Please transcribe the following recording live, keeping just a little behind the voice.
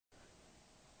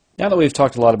Now that we've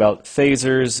talked a lot about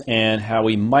phasors and how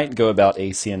we might go about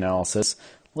AC analysis,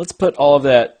 let's put all of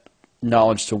that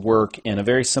knowledge to work in a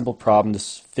very simple problem to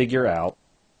figure out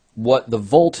what the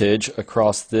voltage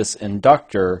across this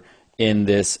inductor in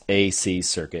this AC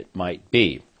circuit might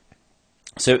be.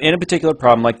 So in a particular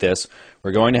problem like this,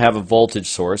 we're going to have a voltage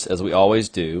source, as we always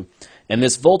do, and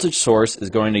this voltage source is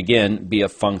going to again be a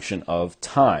function of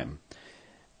time.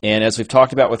 And as we've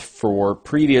talked about for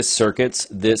previous circuits,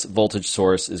 this voltage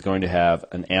source is going to have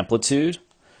an amplitude,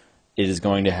 it is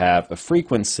going to have a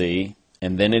frequency,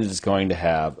 and then it is going to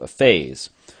have a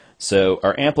phase. So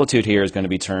our amplitude here is going to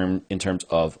be termed in terms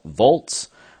of volts,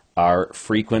 our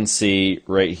frequency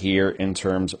right here in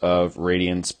terms of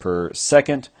radians per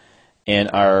second, and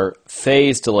our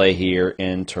phase delay here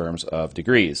in terms of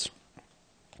degrees.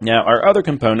 Now our other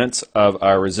components of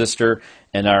our resistor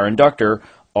and our inductor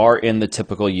are in the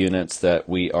typical units that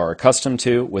we are accustomed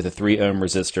to, with a 3 ohm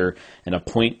resistor and a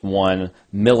 0.1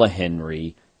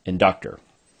 millihenry inductor.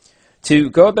 To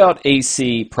go about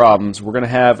AC problems, we're going to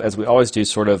have, as we always do,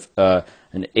 sort of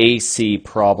an AC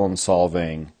problem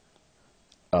solving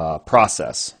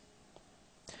process.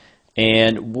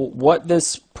 And what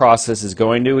this process is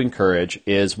going to encourage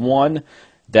is, one,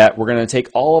 that we're going to take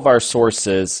all of our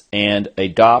sources and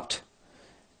adopt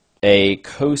a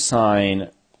cosine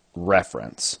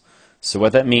reference. So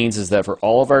what that means is that for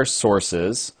all of our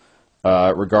sources,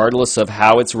 regardless of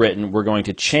how it's written, we're going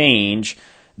to change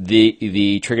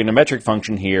the trigonometric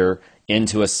function here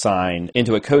into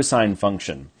a cosine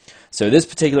function. So this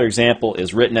particular example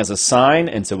is written as a sine,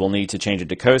 and so we'll need to change it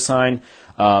to cosine.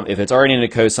 If it's already in a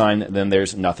cosine, then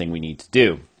there's nothing we need to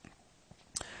do.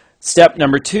 Step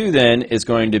number 2 then is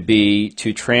going to be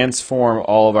to transform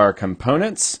all of our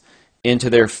components into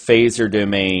their phasor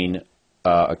domain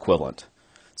equivalent.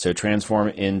 So transform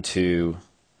into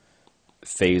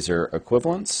phasor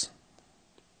equivalents.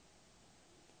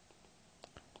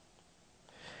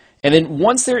 And then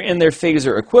once they're in their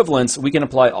phasor equivalents, we can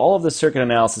apply all of the circuit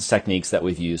analysis techniques that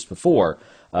we've used before.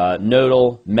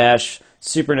 Nodal, mesh,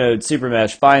 supernode,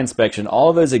 supermesh, phi inspection,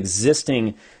 all of those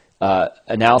existing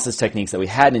analysis techniques that we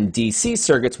had in DC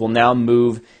circuits will now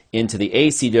move into the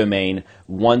AC domain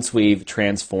once we've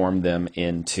transformed them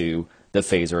into the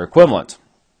phasor equivalent.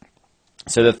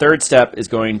 So the third step is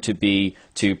going to be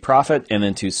to profit and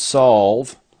then to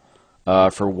solve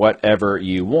for whatever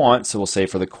you want. So we'll say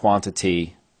for the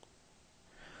quantity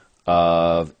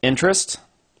of interest.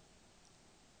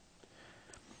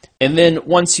 And then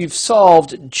once you've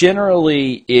solved,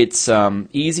 generally it's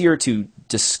easier to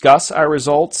discuss our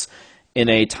results in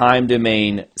a time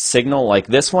domain signal like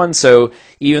this one. So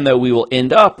even though we will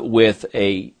end up with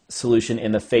a solution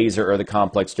in the phasor or the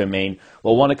complex domain,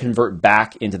 we'll want to convert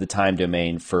back into the time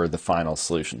domain for the final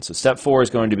solution. So step 4 is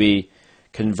going to be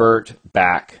convert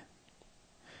back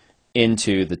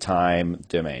into the time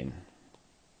domain.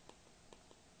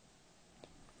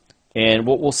 And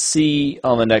what we'll see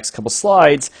on the next couple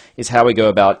slides is how we go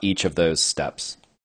about each of those steps.